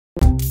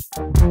He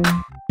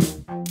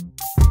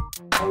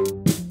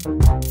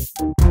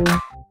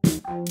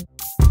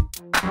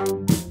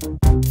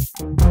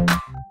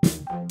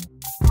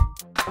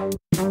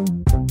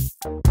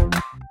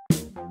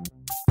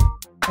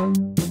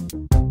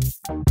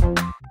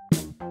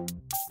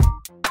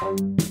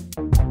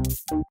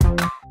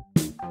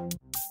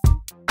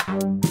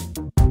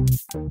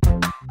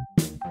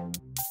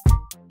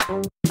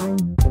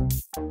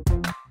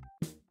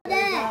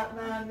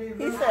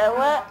said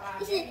what?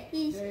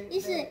 He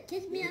said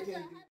kiss me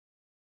outside.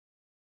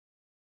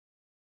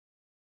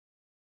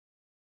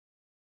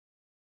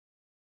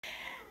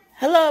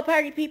 Hello,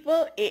 party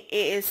people. It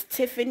is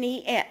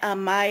Tiffany and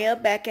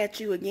Amaya back at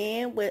you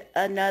again with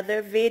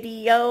another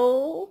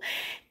video.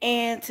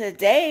 And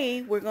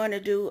today we're going to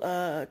do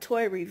a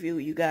toy review,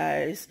 you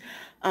guys.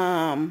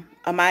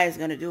 Amaya's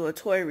going to do a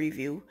toy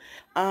review.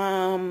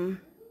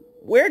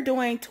 We're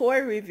doing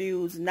toy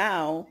reviews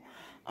now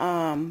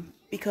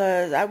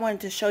because I wanted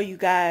to show you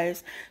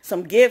guys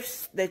some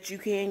gifts that you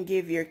can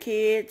give your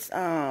kids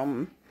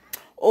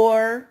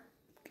or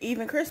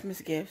even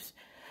Christmas gifts.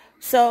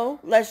 So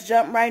let's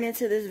jump right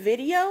into this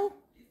video.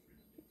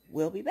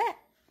 We'll be back.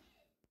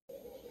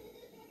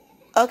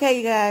 Okay,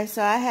 you guys,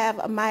 so I have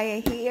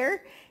Amaya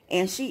here,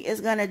 and she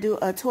is going to do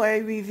a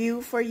toy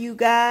review for you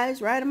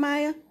guys. Right,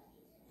 Amaya?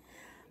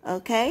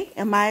 Okay,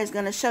 Amaya's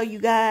going to show you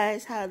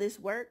guys how this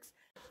works.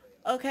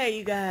 Okay,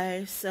 you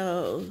guys,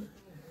 so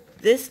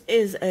this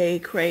is a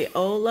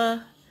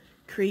Crayola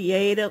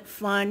Creative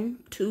Fun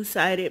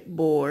two-sided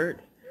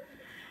board.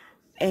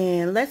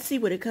 And let's see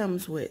what it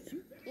comes with.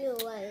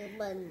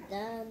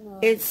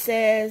 It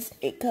says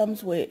it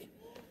comes with,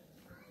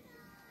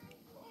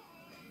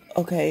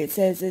 okay, it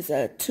says it's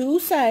a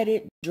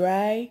two-sided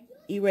dry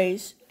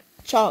erase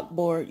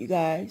chalkboard, you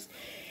guys.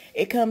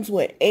 It comes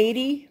with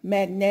 80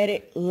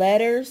 magnetic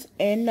letters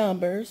and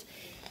numbers.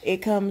 It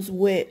comes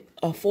with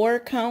a 4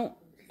 count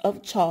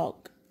of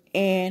chalk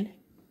and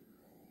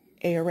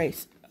a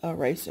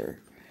eraser.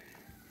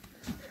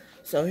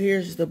 So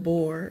here's the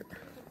board,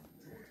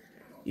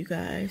 you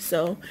guys.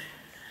 So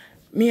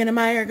me and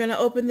Amaya are going to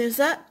open this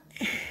up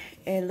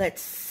and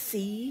let's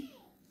see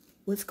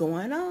what's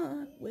going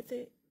on with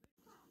it.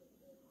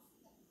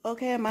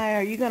 Okay, Amaya,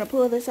 are you going to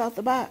pull this out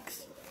the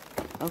box?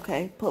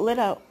 Okay, pull it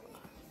out.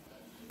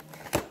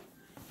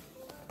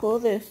 Pull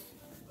this.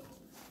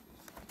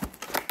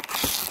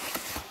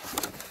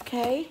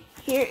 Okay,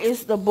 here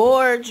is the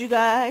board, you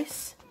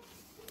guys.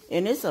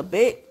 And it is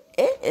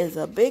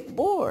a big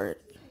board.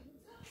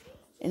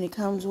 And it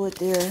comes with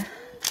their,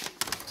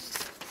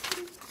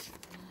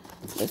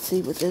 let's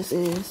see what this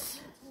is.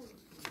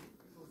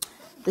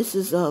 This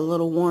is a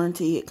little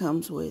warranty it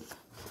comes with.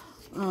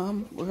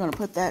 We're going to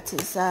put that to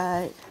the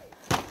side.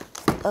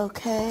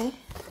 Okay.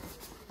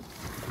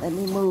 Let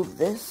me move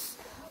this.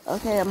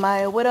 Okay,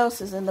 Amaya, what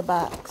else is in the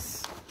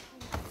box?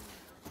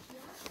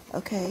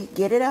 Okay,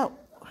 get it out.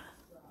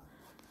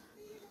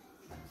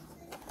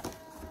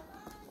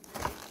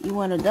 You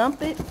want to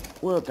dump it?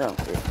 We'll dump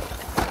it.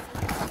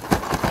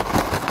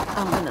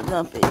 I'm going to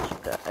dump it, you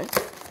guys.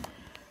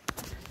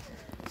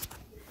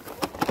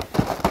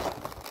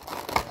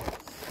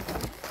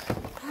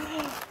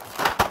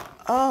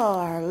 Oh,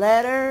 our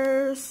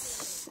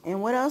letters.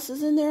 And what else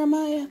is in there,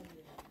 Amaya?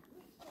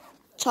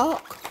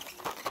 Chalk.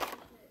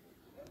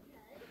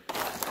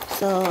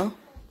 So,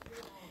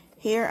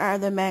 here are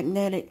the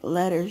magnetic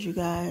letters, you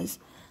guys.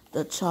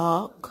 The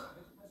chalk.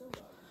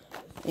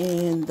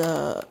 And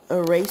the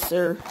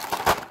eraser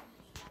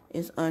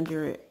is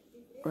under it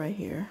right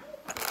here.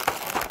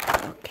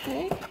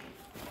 Okay.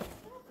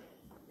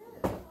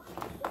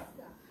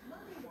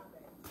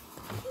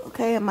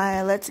 Okay,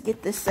 Amaya, let's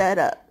get this set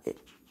up.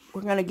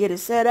 We're going to get it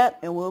set up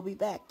and we'll be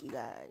back, you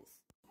guys.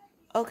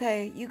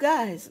 Okay, you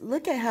guys,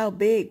 look at how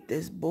big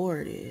this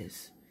board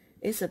is.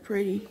 It's a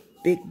pretty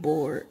big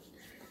board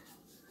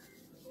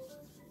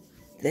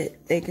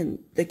that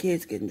the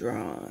kids can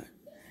draw on.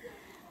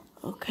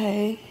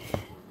 Okay.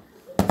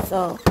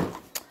 So,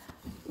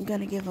 I'm going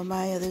to give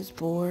Amaya this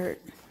board.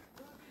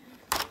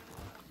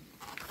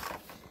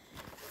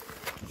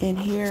 And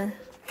here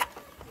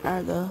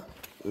are the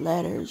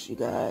letters, you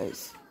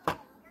guys.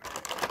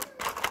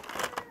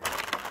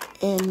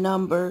 And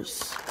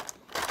numbers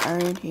are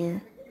in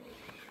here.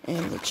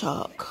 And the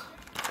chalk.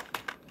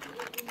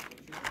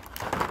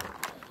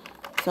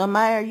 So,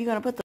 Amaya, are you going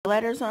to put the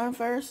letters on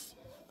first?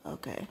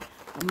 Okay.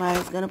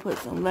 Amaya's going to put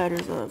some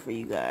letters on for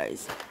you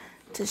guys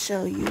to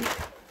show you.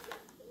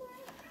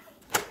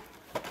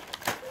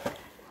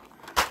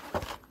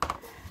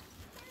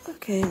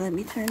 Okay, let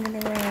me turn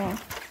it around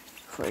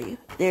for you.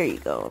 There you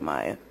go,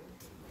 Amaya.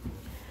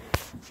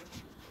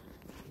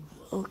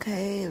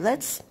 Okay,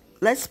 let's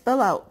spell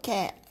out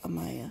cat,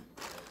 Amaya.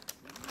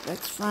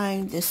 Let's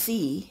find the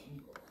C.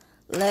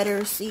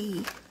 Letter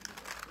C.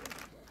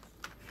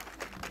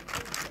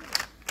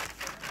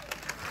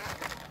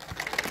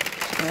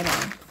 Hold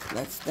on.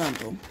 Let's dump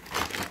them.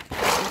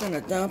 We're going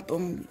to dump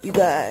them, you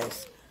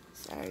guys.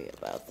 Sorry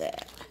about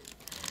that.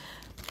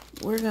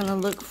 We're going to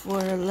look for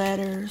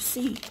letter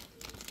C.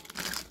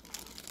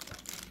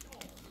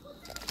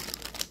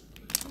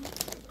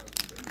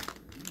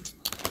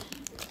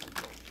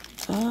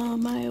 Oh,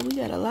 Maya, we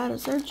got a lot of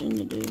searching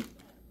to do.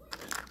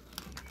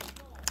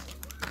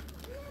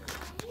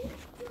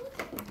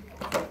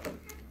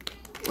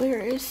 Where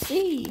is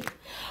C?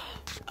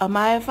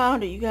 Amaya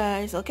found it, you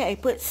guys. Okay,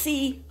 put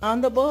C on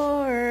the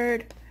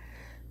board.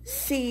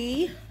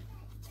 C.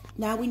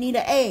 Now we need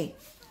an A.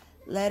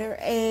 Letter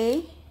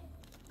A.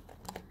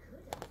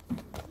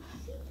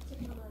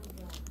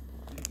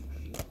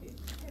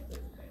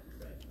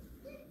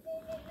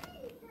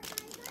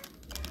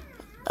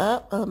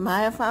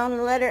 Amaya found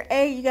the letter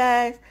A, you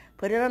guys.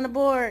 Put it on the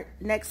board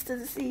next to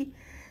the C.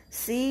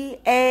 C,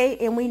 A,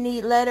 and we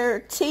need letter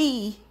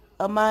T,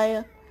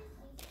 Amaya.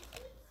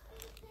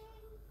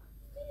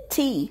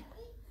 T.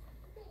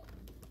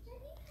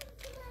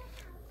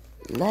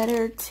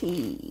 Letter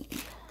T.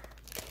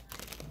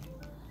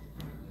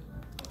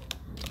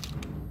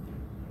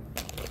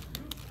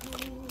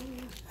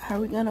 Are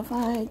we gonna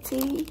find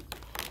T?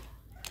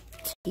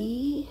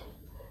 T.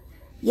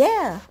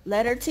 Yeah,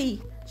 letter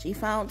T. She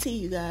found T,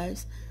 you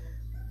guys.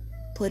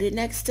 Put it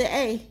next to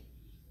A.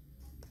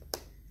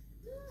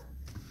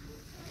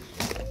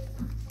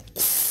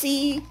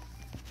 C.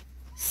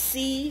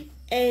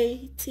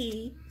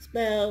 C-A-T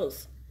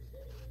spells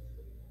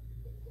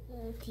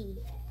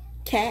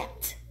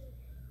cat.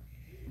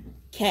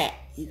 Cat,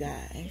 you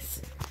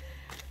guys.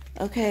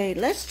 Okay,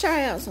 let's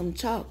try out some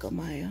chalk,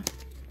 Amaya.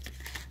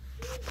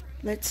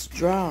 Let's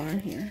draw on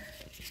here.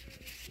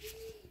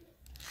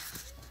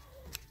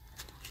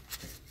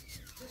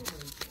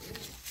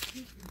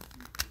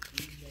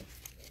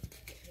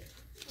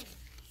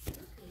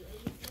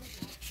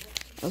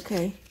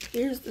 Okay,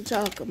 here's the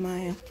chalk,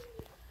 Amaya.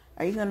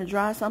 Are you gonna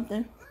draw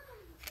something?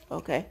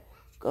 Okay,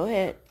 go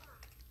ahead.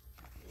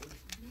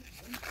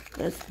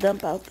 Let's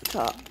dump out the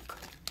chalk.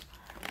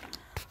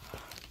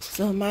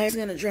 So Amaya's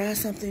gonna draw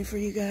something for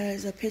you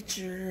guys, a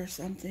picture or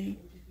something.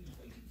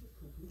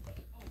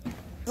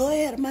 Go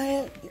ahead,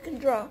 Amaya, you can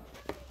draw.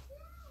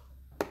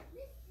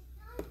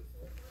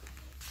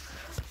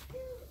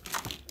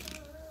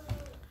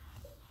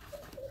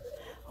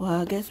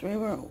 Well, I guess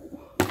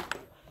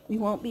we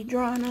won't be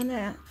drawing on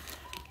that.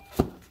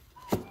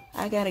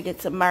 I gotta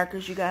get some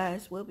markers, you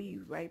guys. We'll be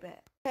right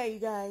back. Okay, you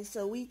guys,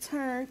 so we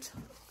turned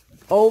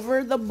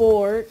over the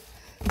board.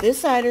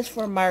 This side is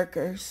for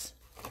markers.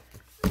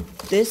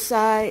 This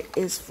side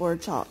is for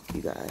chalk,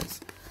 you guys.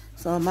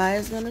 So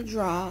Amaya's gonna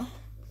draw.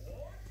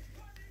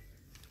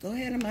 Go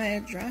ahead,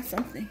 Amaya, draw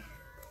something.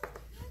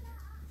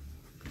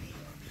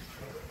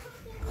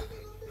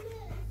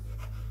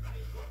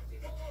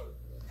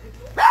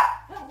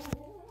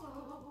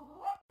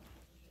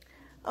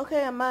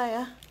 Okay,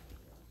 Amaya,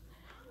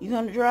 you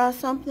gonna draw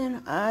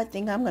something? I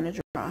think I'm gonna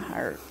draw a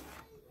heart.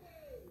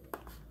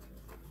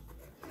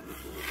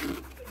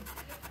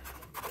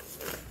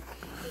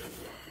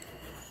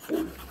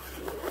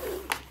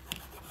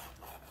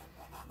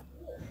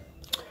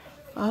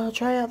 I'll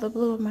try out the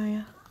blue,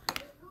 Amaya.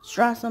 Let's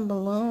draw some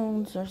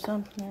balloons or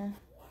something.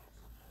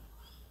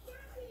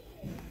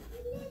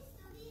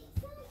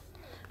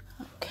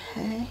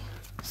 Okay,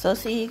 so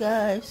see you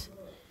guys.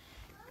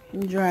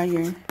 You can draw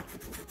your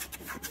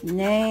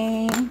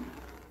name.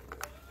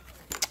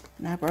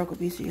 And I broke a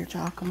piece of your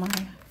chalk,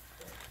 Amaya.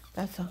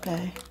 That's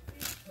okay.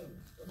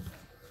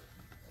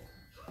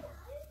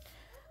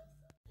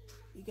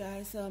 You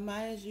guys, so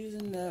Amaya's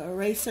using the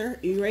eraser.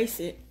 Erase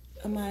it,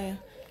 Amaya.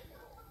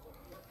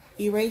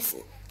 Erase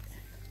it.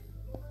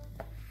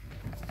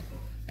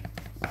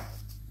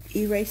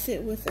 Erase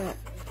it with that.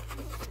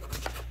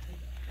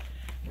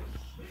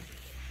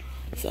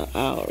 So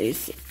I'll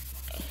erase it.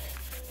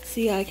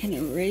 See, I can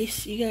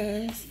erase, you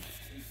guys.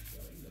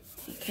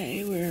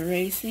 Okay, we're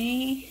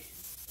erasing.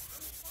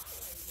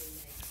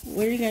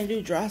 What are you gonna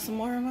do? Draw some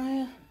more,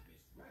 Amaya?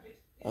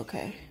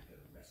 Okay.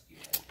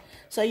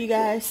 So you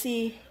guys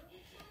see,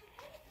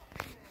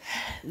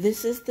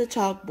 this is the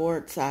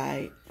chalkboard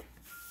side.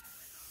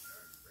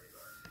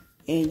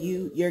 And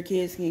your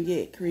kids can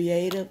get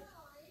creative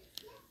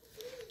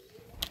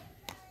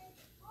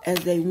as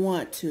they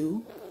want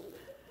to.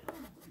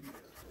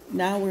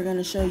 Now we're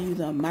gonna show you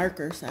the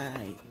marker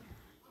side,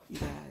 you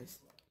guys.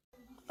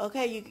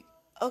 Okay, you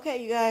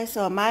guys.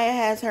 So Amaya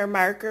has her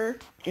marker,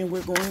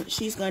 and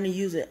she's gonna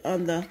use it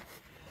on the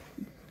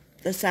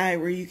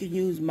side where you can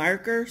use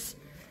markers.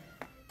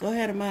 Go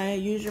ahead,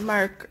 Amaya. Use your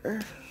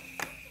marker.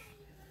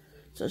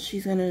 So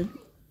she's gonna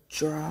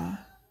draw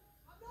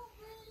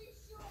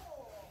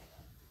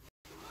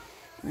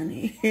on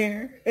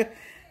here.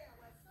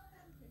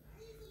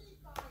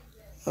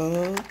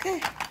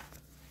 Okay.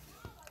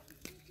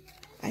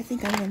 I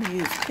think I'm gonna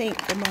use pink,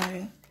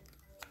 Amaya.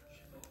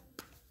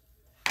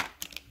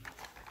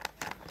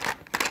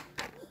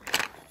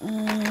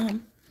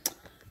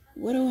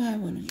 What do I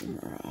want to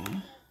draw?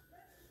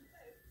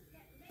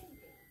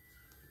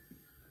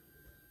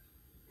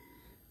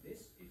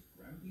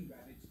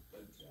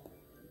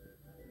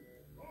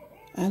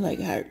 I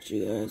like hearts,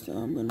 you guys, so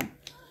I'm gonna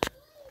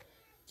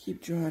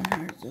keep drawing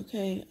hearts,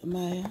 okay,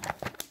 Amaya?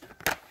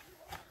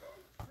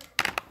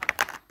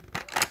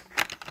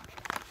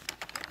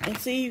 And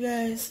see, you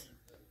guys,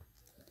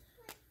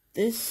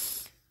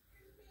 this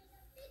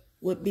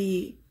would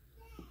be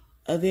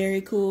a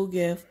very cool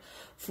gift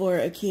for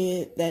a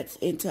kid that's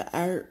into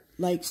art,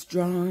 likes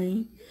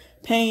drawing,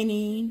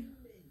 painting,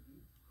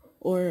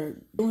 or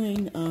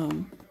doing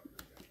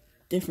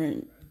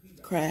different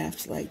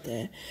crafts like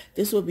that.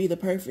 This would be the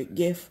perfect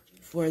gift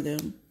for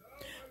them.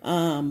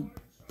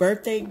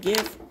 Birthday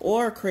gift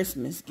or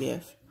Christmas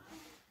gift.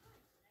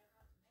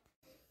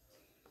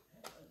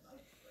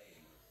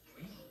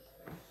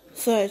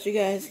 So as you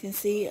guys can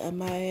see,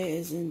 Amaya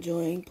is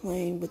enjoying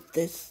playing with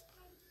this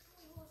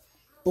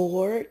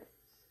board.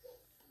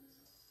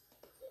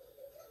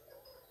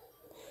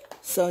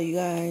 So you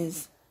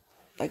guys,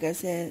 like I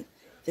said,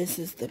 this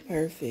is the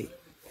perfect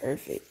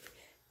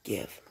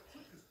gift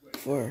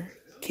for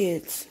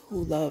kids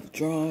who love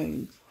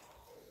drawing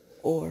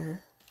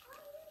or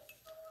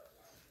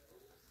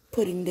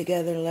putting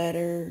together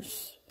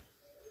letters.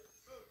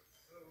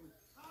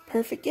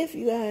 Perfect gift,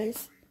 you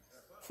guys,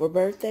 for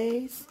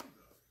birthdays,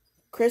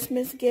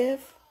 Christmas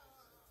gift.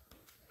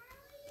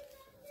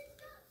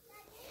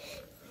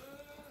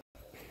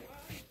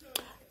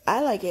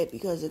 I like it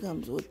because it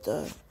comes with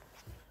the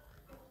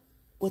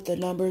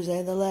numbers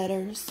and the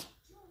letters.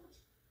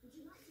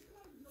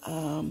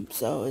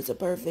 So it's a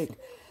perfect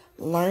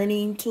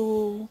learning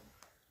tool.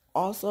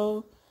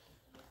 Also,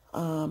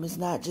 it's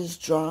not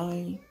just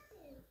drawing,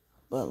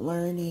 but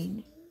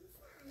learning.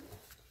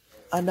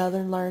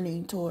 Another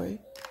learning toy.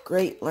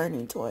 Great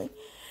learning toy.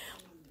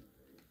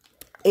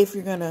 If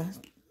you're gonna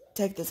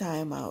take the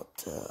time out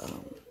to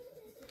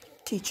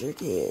teach your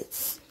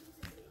kids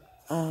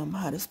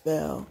how to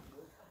spell,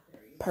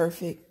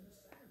 perfect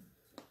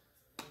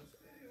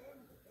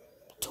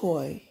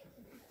toy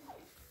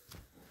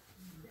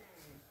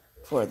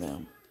for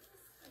them.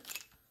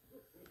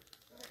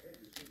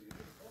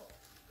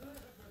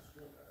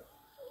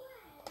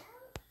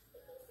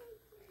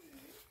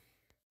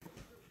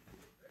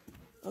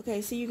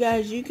 Okay, so you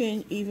guys, you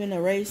can even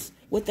erase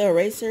with the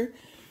eraser.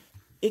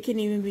 It can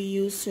even be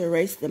used to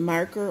erase the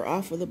marker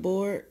off of the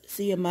board.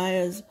 See,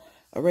 Amaya's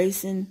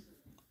erasing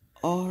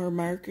all her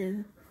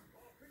marker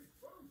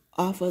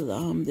off of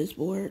this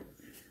board.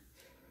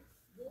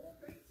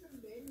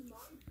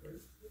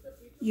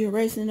 You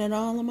erasing it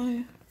all,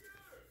 Amaya?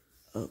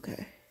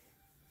 Okay.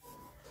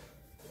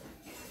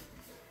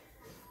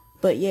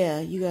 But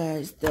yeah, you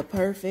guys, the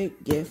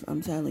perfect gift,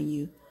 I'm telling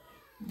you.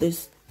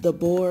 The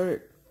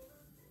board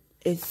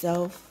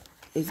itself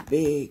is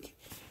big.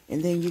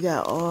 And then you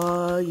got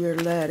all your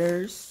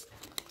letters.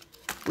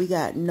 We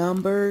got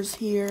numbers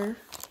here.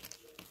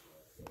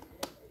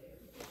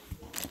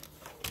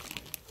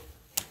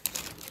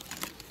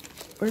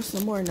 Where's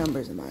some more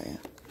numbers, Amaya?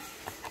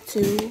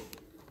 2,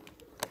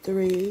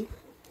 3.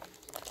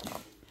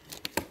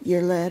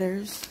 Your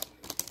letters.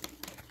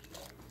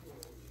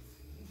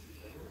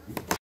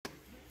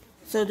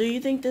 So do you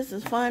think this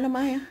is fun,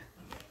 Amaya?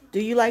 Do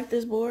you like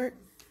this board?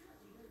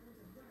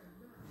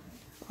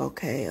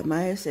 Okay,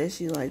 Amaya says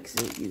she likes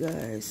it, you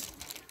guys.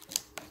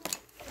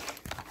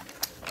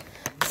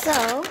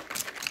 So,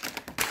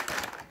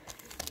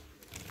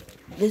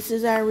 this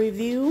is our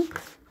review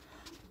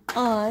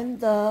on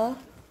the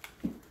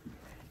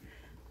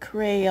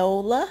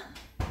Crayola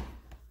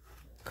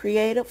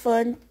Creative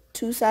Fun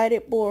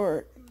two-sided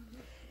board.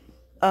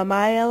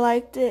 Amaya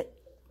liked it.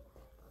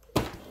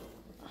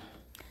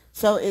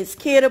 So it's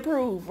kid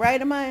approved,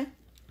 right, Amaya?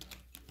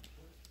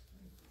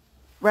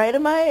 Right,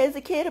 Amaya? Is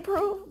it kid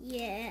approved?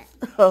 Yeah.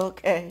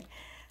 Okay.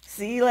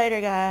 See you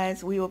later,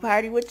 guys. We will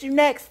party with you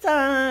next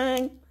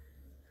time.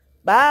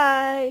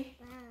 Bye.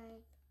 Bye.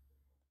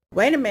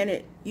 Wait a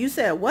minute. You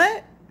said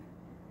what?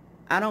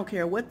 I don't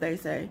care what they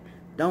say.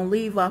 Don't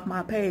leave off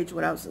my page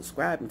without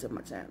subscribing to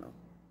my channel.